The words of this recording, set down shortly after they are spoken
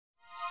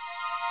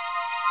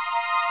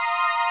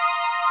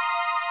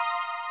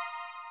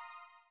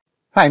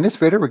Hi, in this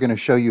video we're going to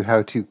show you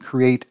how to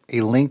create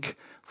a link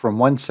from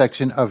one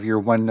section of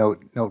your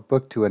OneNote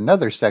notebook to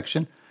another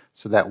section,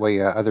 so that way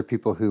other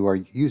people who are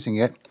using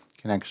it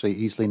can actually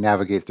easily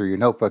navigate through your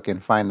notebook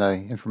and find the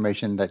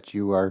information that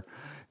you are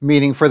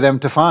meaning for them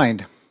to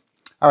find.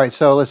 Alright,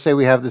 so let's say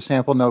we have the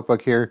sample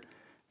notebook here,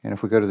 and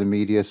if we go to the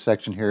media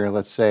section here,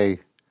 let's say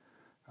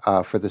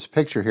for this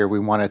picture here we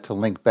want it to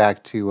link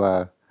back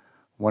to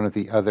one of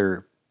the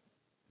other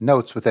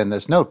notes within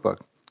this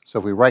notebook. So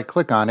if we right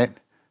click on it,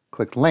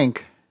 click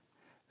link,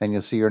 then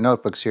you'll see your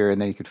notebooks here, and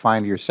then you could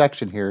find your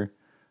section here.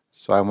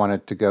 So I want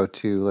it to go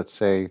to, let's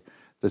say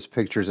this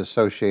picture is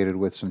associated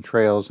with some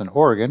trails in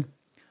Oregon,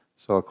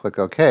 so I'll click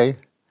OK.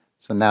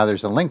 So now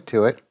there's a link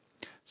to it.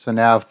 So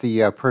now if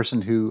the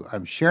person who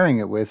I'm sharing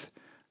it with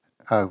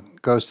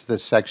goes to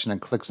this section and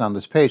clicks on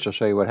this page, I'll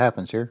show you what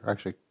happens here.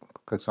 Actually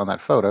clicks on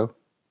that photo.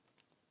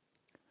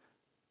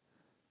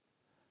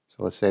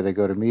 So let's say they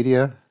go to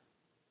media,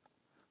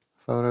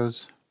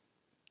 photos,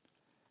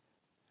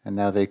 and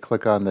now they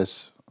click on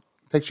this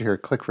picture here,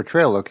 click for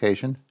trail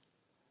location.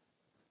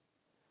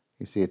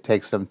 You see it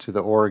takes them to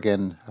the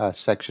Oregon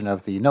section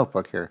of the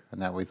notebook here,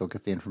 and that way they'll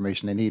get the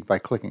information they need by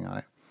clicking on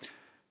it.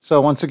 So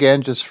once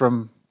again, just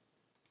from,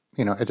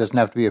 it doesn't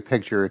have to be a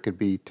picture, it could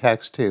be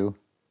text too.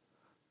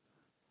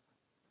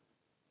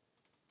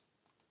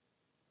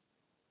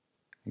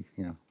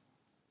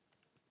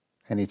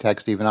 Any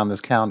text even on this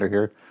calendar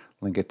here,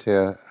 link it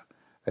to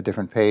a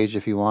different page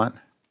if you want.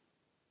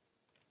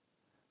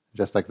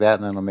 Just like that,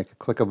 and then it'll make a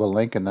clickable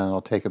link, and then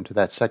it'll take them to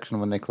that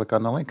section when they click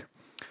on the link.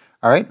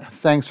 All right,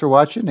 thanks for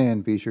watching,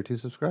 and be sure to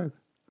subscribe.